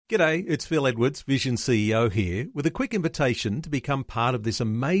G'day, it's Phil Edwards, Vision CEO here, with a quick invitation to become part of this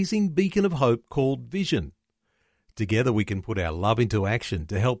amazing beacon of hope called Vision. Together we can put our love into action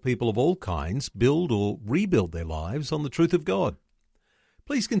to help people of all kinds build or rebuild their lives on the truth of God.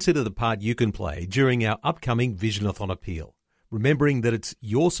 Please consider the part you can play during our upcoming Visionathon appeal, remembering that it's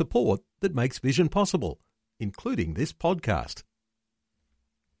your support that makes Vision possible, including this podcast.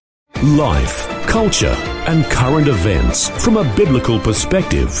 Life, culture, and current events from a biblical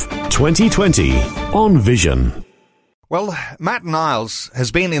perspective. 2020 on Vision. Well, Matt Niles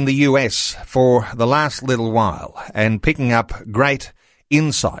has been in the US for the last little while and picking up great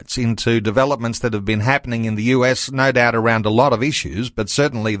insights into developments that have been happening in the US, no doubt around a lot of issues, but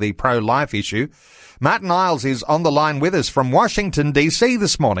certainly the pro-life issue. Matt Niles is on the line with us from Washington, D.C.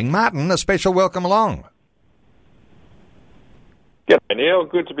 this morning. Martin, a special welcome along. G'day, Neil.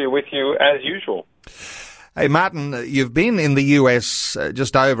 Good to be with you as usual. Hey, Martin, you've been in the US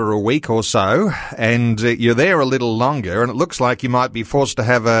just over a week or so, and you're there a little longer, and it looks like you might be forced to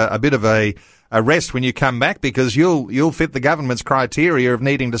have a bit of a rest when you come back, because you'll fit the government's criteria of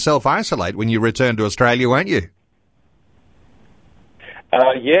needing to self-isolate when you return to Australia, won't you?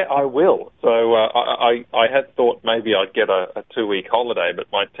 Yeah, I will. So I had thought maybe I'd get a 2-week holiday, but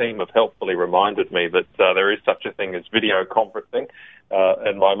my team have helpfully reminded me that there is such a thing as video conferencing,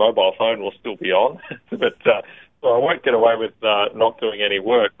 and my mobile phone will still be on. But so I won't get away with not doing any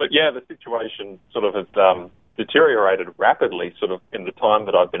work. But yeah, the situation sort of has deteriorated rapidly sort of in the time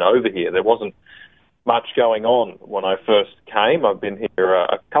that I've been over here. There wasn't much going on when I first came. I've been here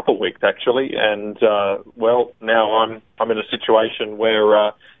a couple of weeks actually, and well, now I'm in a situation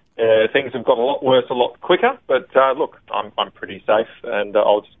where things have got a lot worse a lot quicker. But look, I'm pretty safe, and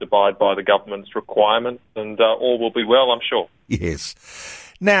I'll just abide by the government's requirements, and all will be well, I'm sure. Yes.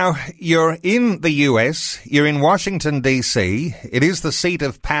 Now, you're in the US, you're in Washington, D.C. It is the seat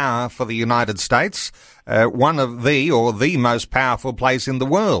of power for the United States, one of the most powerful place in the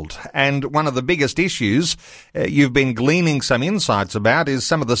world. And one of the biggest issues you've been gleaning some insights about is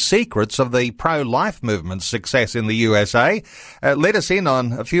some of the secrets of the pro-life movement's success in the USA. Let us in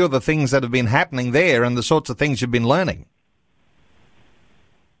on a few of the things that have been happening there and the sorts of things you've been learning.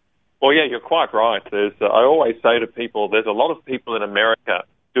 Well, yeah, you're quite right. I always say to people, there's a lot of people in America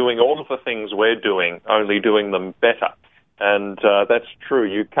doing all of the things we're doing, only doing them better. And that's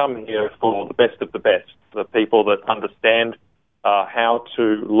true. You come here for the best of the best, the people that understand how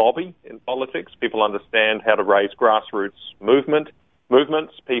to lobby in politics, people understand how to raise grassroots movements,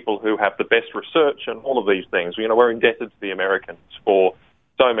 people who have the best research and all of these things. You know, we're indebted to the Americans for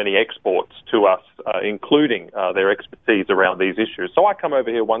so many exports to us, including their expertise around these issues. So I come over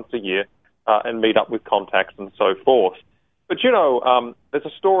here once a year and meet up with contacts and so forth. But, you know, there's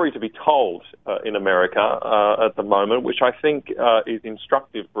a story to be told in America at the moment, which I think is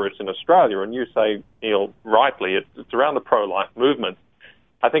instructive for us in Australia. And you say, Neil, rightly, it's around the pro-life movement.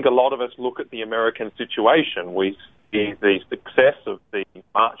 I think a lot of us look at the American situation. We see the success of the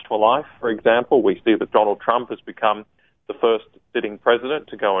March for Life, for example. We see that Donald Trump has become the first sitting president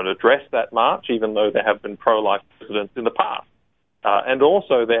to go and address that march, even though there have been pro-life presidents in the past. And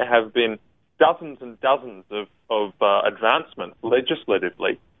also there have been dozens and dozens of advancements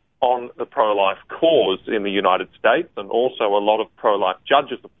legislatively on the pro-life cause in the United States, and also a lot of pro-life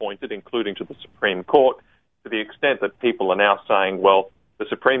judges appointed, including to the Supreme Court, to the extent that people are now saying, well, the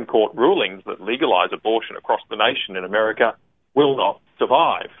Supreme Court rulings that legalize abortion across the nation in America will not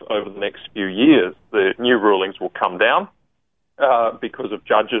survive over the next few years. The new rulings will come down because of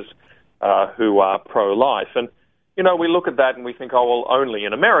judges who are pro-life. And you know, we look at that and we think, oh, well, only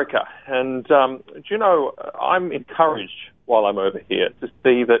in America. And, you know, I'm encouraged while I'm over here to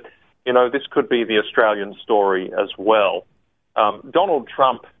see that, you know, this could be the Australian story as well. Donald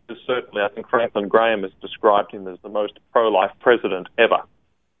Trump is certainly, I think Franklin Graham has described him as the most pro-life president ever.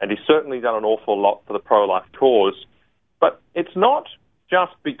 And he's certainly done an awful lot for the pro-life cause. But it's not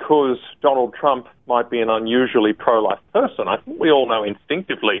just because Donald Trump might be an unusually pro-life person. I think we all know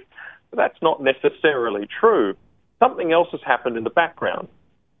instinctively that that's not necessarily true. Something else has happened in the background.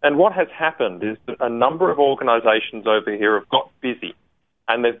 And what has happened is that a number of organizations over here have got busy,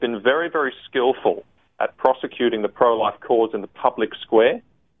 and they've been very, very skillful at prosecuting the pro-life cause in the public square,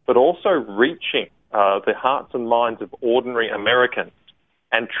 but also reaching the hearts and minds of ordinary Americans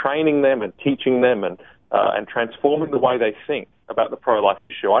and training them and teaching them and transforming the way they think about the pro-life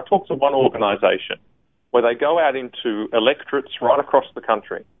issue. I talked to one organization where they go out into electorates right across the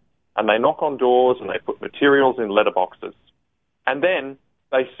country, and they knock on doors and they put materials in letterboxes. And then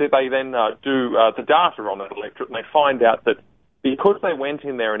they do the data on that electorate, and they find out that because they went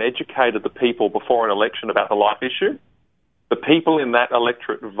in there and educated the people before an election about the life issue, the people in that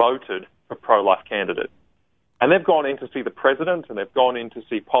electorate voted for pro-life candidates. And they've gone in to see the president, and they've gone in to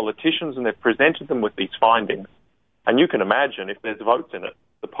see politicians, and they've presented them with these findings. And you can imagine if there's votes in it,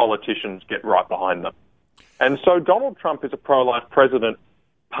 the politicians get right behind them. And so Donald Trump is a pro-life president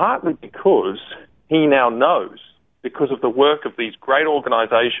partly because he now knows, because of the work of these great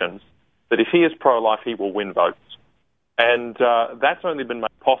organisations, that if he is pro-life, he will win votes. And that's only been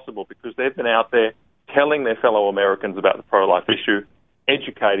made possible because they've been out there telling their fellow Americans about the pro-life issue,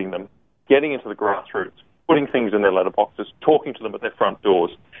 educating them, getting into the grassroots, putting things in their letterboxes, talking to them at their front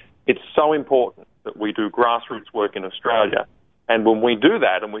doors. It's so important that we do grassroots work in Australia. And when we do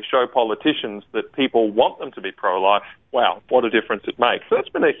that and we show politicians that people want them to be pro-life, wow, what a difference it makes. So that's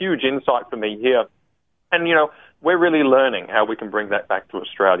been a huge insight for me here. And, we're really learning how we can bring that back to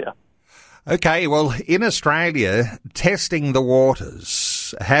Australia. Okay, well, in Australia, testing the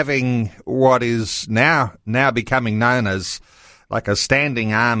waters, having what is now becoming known as like a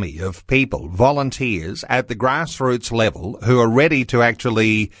standing army of people, volunteers at the grassroots level who are ready to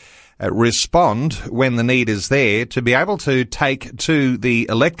actually respond when the need is there to be able to take to the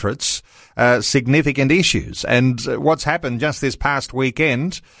electorates significant issues. And what's happened just this past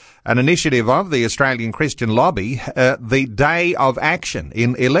weekend, an initiative of the Australian Christian Lobby, the Day of Action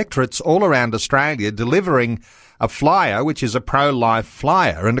in electorates all around Australia, delivering a flyer, which is a pro-life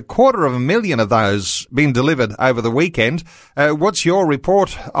flyer, and 250,000 of those being delivered over the weekend. What's your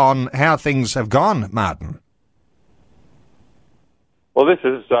report on how things have gone, Martin? Well, this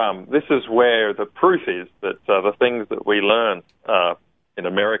is where the proof is that the things that we learn in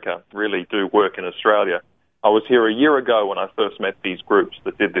America really do work in Australia. I was here a year ago when I first met these groups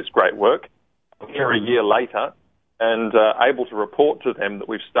that did this great work. I'm here a year later and able to report to them that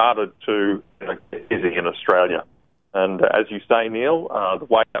we've started to get busy in Australia. And as you say, Neil, the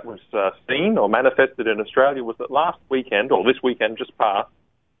way that was seen or manifested in Australia was that last weekend, or this weekend just passed,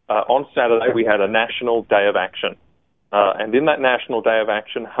 on Saturday we had a National Day of Action. And in that National Day of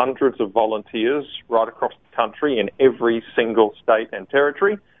Action, hundreds of volunteers right across the country in every single state and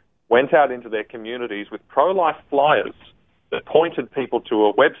territory went out into their communities with pro-life flyers that pointed people to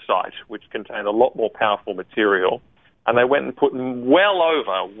a website which contained a lot more powerful material. And they went and put well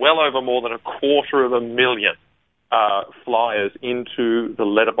over more than 250,000 flyers into the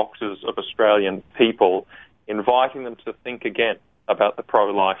letterboxes of Australian people, inviting them to think again about the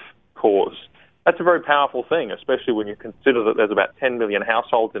pro-life cause. That's a very powerful thing, especially when you consider that there's about 10 million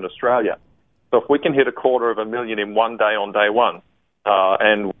households in Australia. So if we can hit 250,000 in one day on day one,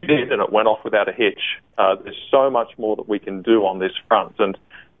 and we did, and it went off without a hitch, there's so much more that we can do on this front. And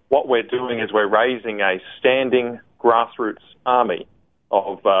what we're doing is we're raising a standing grassroots army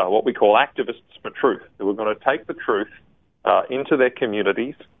of what we call activists for truth. So we're going to take the truth into their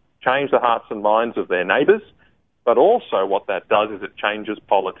communities, change the hearts and minds of their neighbours, but also what that does is it changes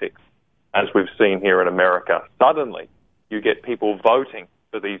politics. As we've seen here in America, suddenly you get people voting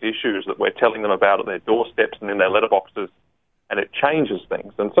for these issues that we're telling them about at their doorsteps and in their letterboxes, and it changes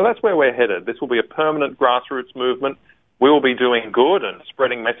things. And so that's where we're headed. This will be a permanent grassroots movement. We will be doing good and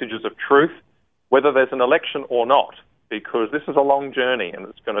spreading messages of truth, whether there's an election or not, because this is a long journey and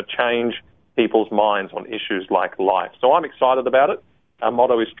it's going to change people's minds on issues like life. So I'm excited about it. Our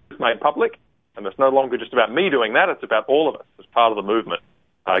motto is Truth Made Public, and it's no longer just about me doing that, it's about all of us as part of the movement.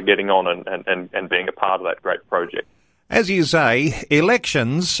 Getting on and being a part of that great project. As you say,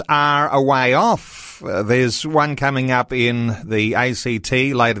 elections are a way off. There's one coming up in the ACT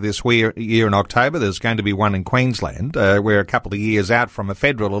later this year in October. There's going to be one in Queensland. We're a couple of years out from a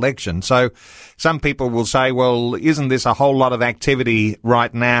federal election. So some people will say, well, isn't this a whole lot of activity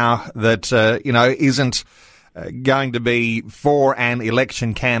right now that, isn't going to be for an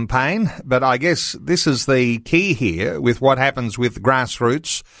election campaign? But I guess this is the key here with what happens with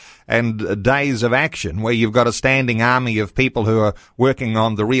grassroots and days of action, where you've got a standing army of people who are working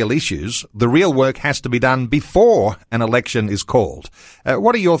on the real issues. The real work has to be done before an election is called.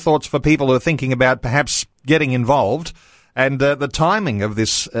 What are your thoughts for people who are thinking about perhaps getting involved and the timing of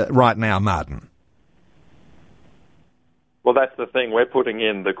this right now, Martin? Well, that's the thing. We're putting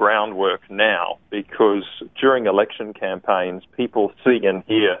in the groundwork now because during election campaigns, people see and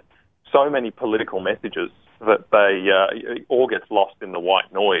hear so many political messages that they all gets lost in the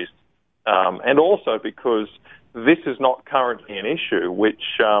white noise. And also because this is not currently an issue which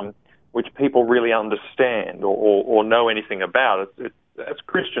people really understand or know anything about. As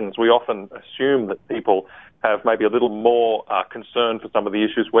Christians, we often assume that people have maybe a little more concern for some of the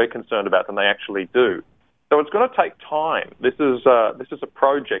issues we're concerned about than they actually do. So it's going to take time. This is a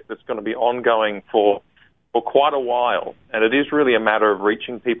project that's going to be ongoing for quite a while, and it is really a matter of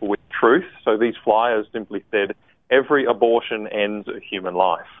reaching people with truth. So these flyers simply said, every abortion ends a human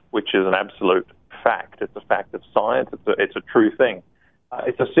life, which is an absolute fact. It's a fact of science. It's a true thing.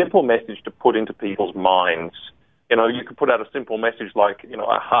 It's a simple message to put into people's minds. You know, you could put out a simple message like, you know,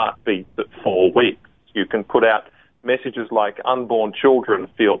 a heartbeat at 4 weeks. You can put out messages like unborn children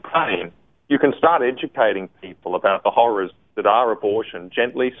feel pain. You can start educating people about the horrors that are abortion,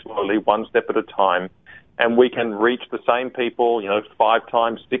 gently, slowly, one step at a time, and we can reach the same people, you know, 5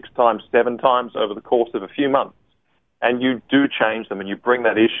 times, 6 times, 7 times over the course of a few months. And you do change them and you bring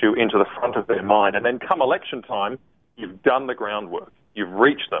that issue into the front of their mind. And then come election time, you've done the groundwork. You've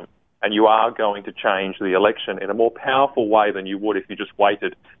reached them. And you are going to change the election in a more powerful way than you would if you just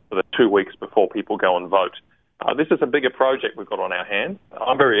waited for the 2 weeks before people go and vote. This is a bigger project we've got on our hands.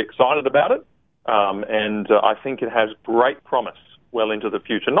 I'm very excited about it. And I think it has great promise well into the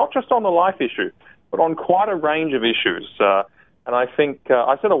future, not just on the life issue, but on quite a range of issues. And I think,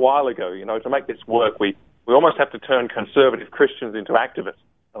 I said a while ago, you know, to make this work, we almost have to turn conservative Christians into activists.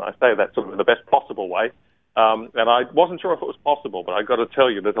 And I say that sort of in the best possible way. And I wasn't sure if it was possible, but I've got to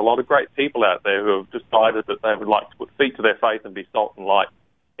tell you, there's a lot of great people out there who have decided that they would like to put feet to their faith and be salt and light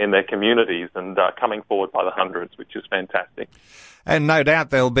in their communities and coming forward by the hundreds, which is fantastic. And no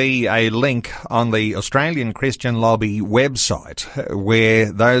doubt there'll be a link on the Australian Christian Lobby website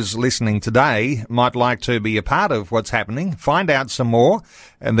where those listening today might like to be a part of what's happening, find out some more,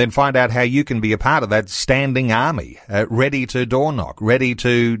 and then find out how you can be a part of that standing army, ready to door knock, ready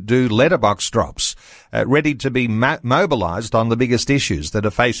to do letterbox drops, ready to be mobilised on the biggest issues that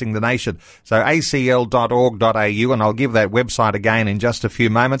are facing the nation. So acl.org.au, and I'll give that website again in just a few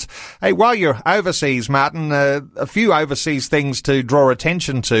moments. Hey, while you're overseas, Martin, a few overseas things to draw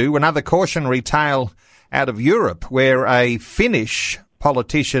attention to. Another cautionary tale out of Europe where a Finnish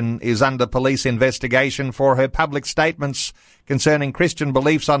politician is under police investigation for her public statements concerning Christian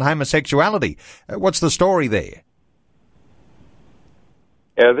beliefs on homosexuality. What's the story there?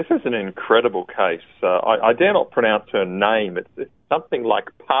 Yeah, this is an incredible case. I dare not pronounce her name. It's something like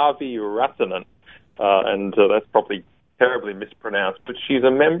Parvi Räsänen, and that's probably terribly mispronounced, but she's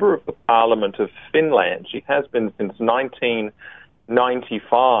a member of the Parliament of Finland. She has been since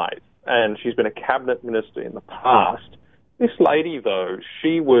 1995, and she's been a cabinet minister in the past. This lady, though,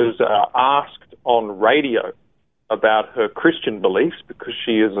 she was asked on radio about her Christian beliefs because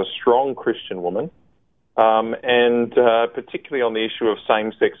she is a strong Christian woman, and particularly on the issue of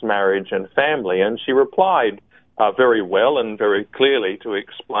same-sex marriage and family, and she replied very well and very clearly to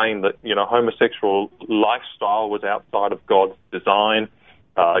explain that, you know, homosexual lifestyle was outside of God's design,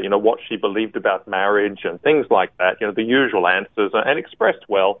 you know, what she believed about marriage and things like that, you know, the usual answers, and expressed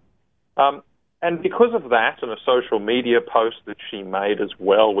well. And because of that and a social media post that she made as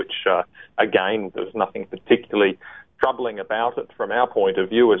well, which, again, there's nothing particularly troubling about it from our point of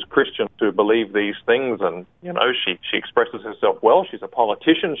view as Christians who believe these things, and, you know, she expresses herself well. She's a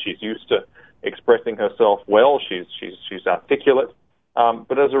politician. She's used to expressing herself well. She's articulate.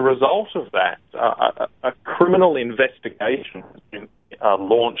 But as a result of that, a criminal investigation has been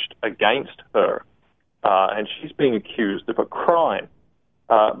launched against her, and she's being accused of a crime.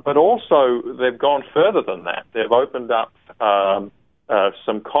 But also, they've gone further than that. They've opened up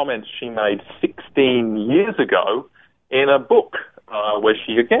some comments she made 16 years ago in a book where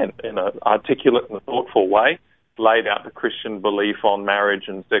she, again, in an articulate and thoughtful way, laid out the Christian belief on marriage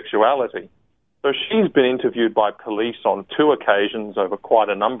and sexuality. So she's been interviewed by police on 2 occasions over quite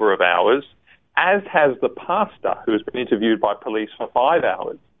a number of hours, as has the pastor, who has been interviewed by police for 5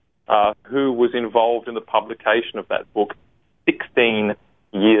 hours, who was involved in the publication of that book 16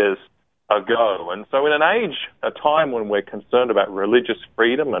 years ago. And so in a time when we're concerned about religious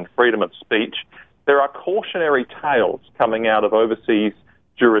freedom and freedom of speech, there are cautionary tales coming out of overseas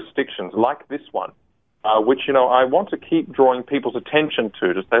jurisdictions like this one, which, you know, I want to keep drawing people's attention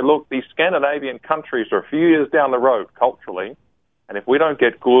to say, look, these Scandinavian countries are a few years down the road culturally, and if we don't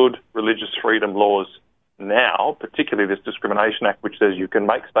get good religious freedom laws now, particularly this Discrimination Act, which says you can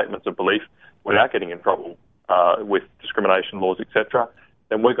make statements of belief without getting in trouble with discrimination laws, etc.,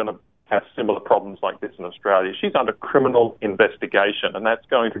 then we're going to have similar problems like this in Australia. She's under criminal investigation, and that's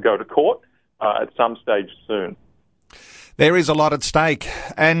going to go to court at some stage soon. There is a lot at stake.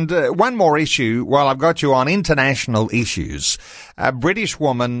 And one more issue, while I've got you on international issues. A British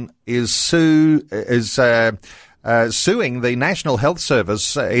woman is suing the National Health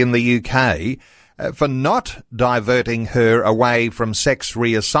Service in the UK for not diverting her away from sex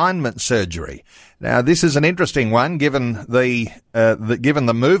reassignment surgery. Now, this is an interesting one, given the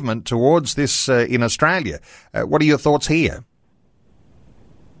movement towards this in Australia. What are your thoughts here?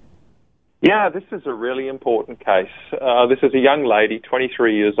 Yeah, this is a really important case. This is a young lady,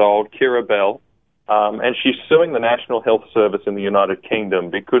 23 years old, Kira Bell, And she's suing the National Health Service in the United Kingdom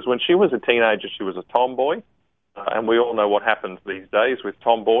because when she was a teenager, she was a tomboy. And we all know what happens these days with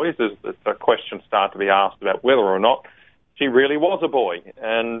tomboys. There's a question start to be asked about whether or not she really was a boy.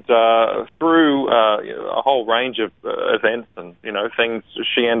 And through a whole range of events and, things,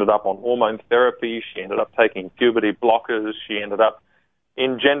 she ended up on hormone therapy. She ended up taking puberty blockers. She ended up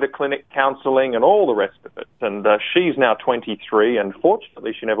in gender clinic counselling and all the rest of it. And she's now 23, and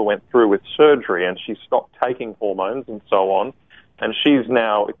fortunately she never went through with surgery, and she stopped taking hormones and so on. And she's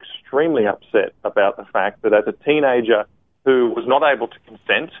now extremely upset about the fact that as a teenager who was not able to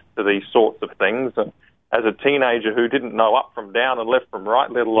consent to these sorts of things, and as a teenager who didn't know up from down and left from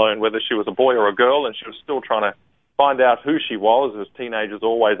right, let alone whether she was a boy or a girl, and she was still trying to find out who she was, as teenagers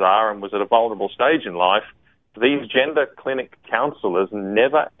always are, and was at a vulnerable stage in life, these gender clinic counsellors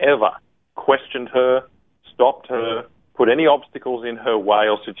never, ever questioned her, stopped her, put any obstacles in her way,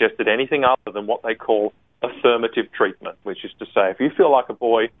 or suggested anything other than what they call affirmative treatment, which is to say, if you feel like a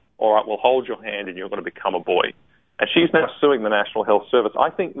boy, all right, we'll hold your hand and you're going to become a boy. And she's now suing the National Health Service. I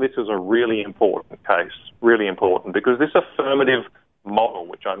think this is a really important case, really important, because this affirmative model,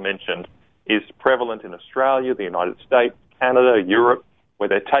 which I mentioned, is prevalent in Australia, the United States, Canada, Europe, where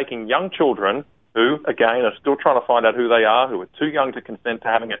they're taking young children who, again, are still trying to find out who they are, who are too young to consent to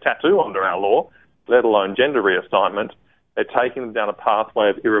having a tattoo under our law, let alone gender reassignment. They're taking them down a pathway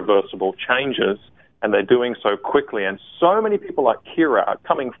of irreversible changes, and they're doing so quickly. And so many people like Kira are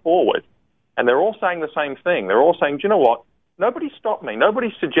coming forward, and they're all saying the same thing. They're all saying, do you know what? Nobody stopped me.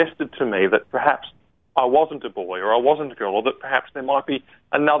 Nobody suggested to me that perhaps I wasn't a boy or I wasn't a girl, or that perhaps there might be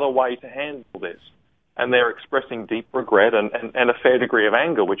another way to handle this. And they're expressing deep regret and a fair degree of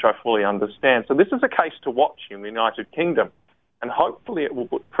anger, which I fully understand. So this is a case to watch in the United Kingdom, and hopefully it will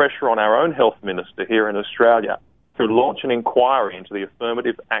put pressure on our own health minister here in Australia to launch an inquiry into the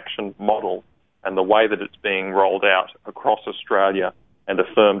affirmative action model and the way that it's being rolled out across Australia and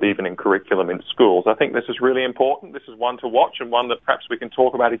affirmed even in curriculum in schools. I think this is really important. This is one to watch, and one that perhaps we can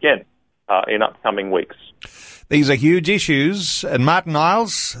talk about again in upcoming weeks. These are huge issues. And Martyn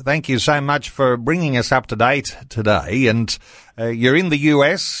Iles, thank you so much for bringing us up to date today. And you're in the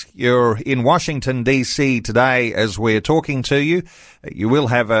US, you're in Washington, D.C. today as we're talking to you. You will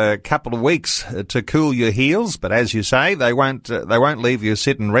have a couple of weeks to cool your heels, but as you say, they won't leave you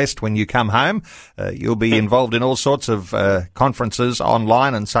sit and rest when you come home. You'll be involved in all sorts of conferences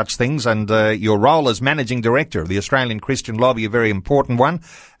online and such things, and your role as Managing Director of the Australian Christian Lobby, a very important one,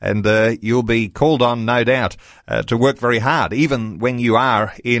 and you'll be called on, no doubt, to work very hard, even when you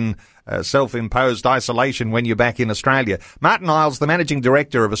are in self-imposed isolation when you're back in Australia. Martyn Iles, the Managing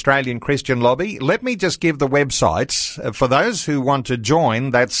Director of Australian Christian Lobby. Let me just give the website for those who want to join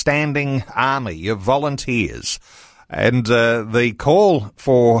that standing army of volunteers. And the call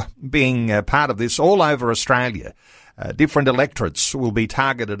for being part of this all over Australia. Different electorates will be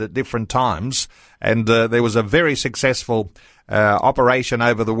targeted at different times. And there was a very successful operation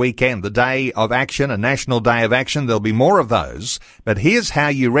over the weekend, the Day of Action, a National Day of Action. There'll be more of those, but here's how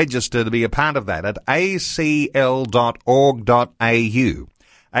you register to be a part of that at acl.org.au.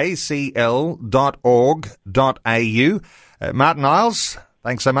 acl.org.au. Martyn Iles,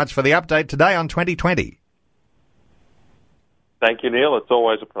 thanks so much for the update today on 2020. Thank you, Neil. It's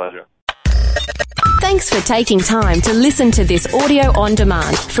always a pleasure. Thanks for taking time to listen to this audio on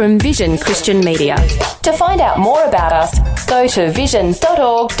demand from Vision Christian Media. To find out more about us, go to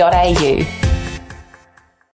vision.org.au.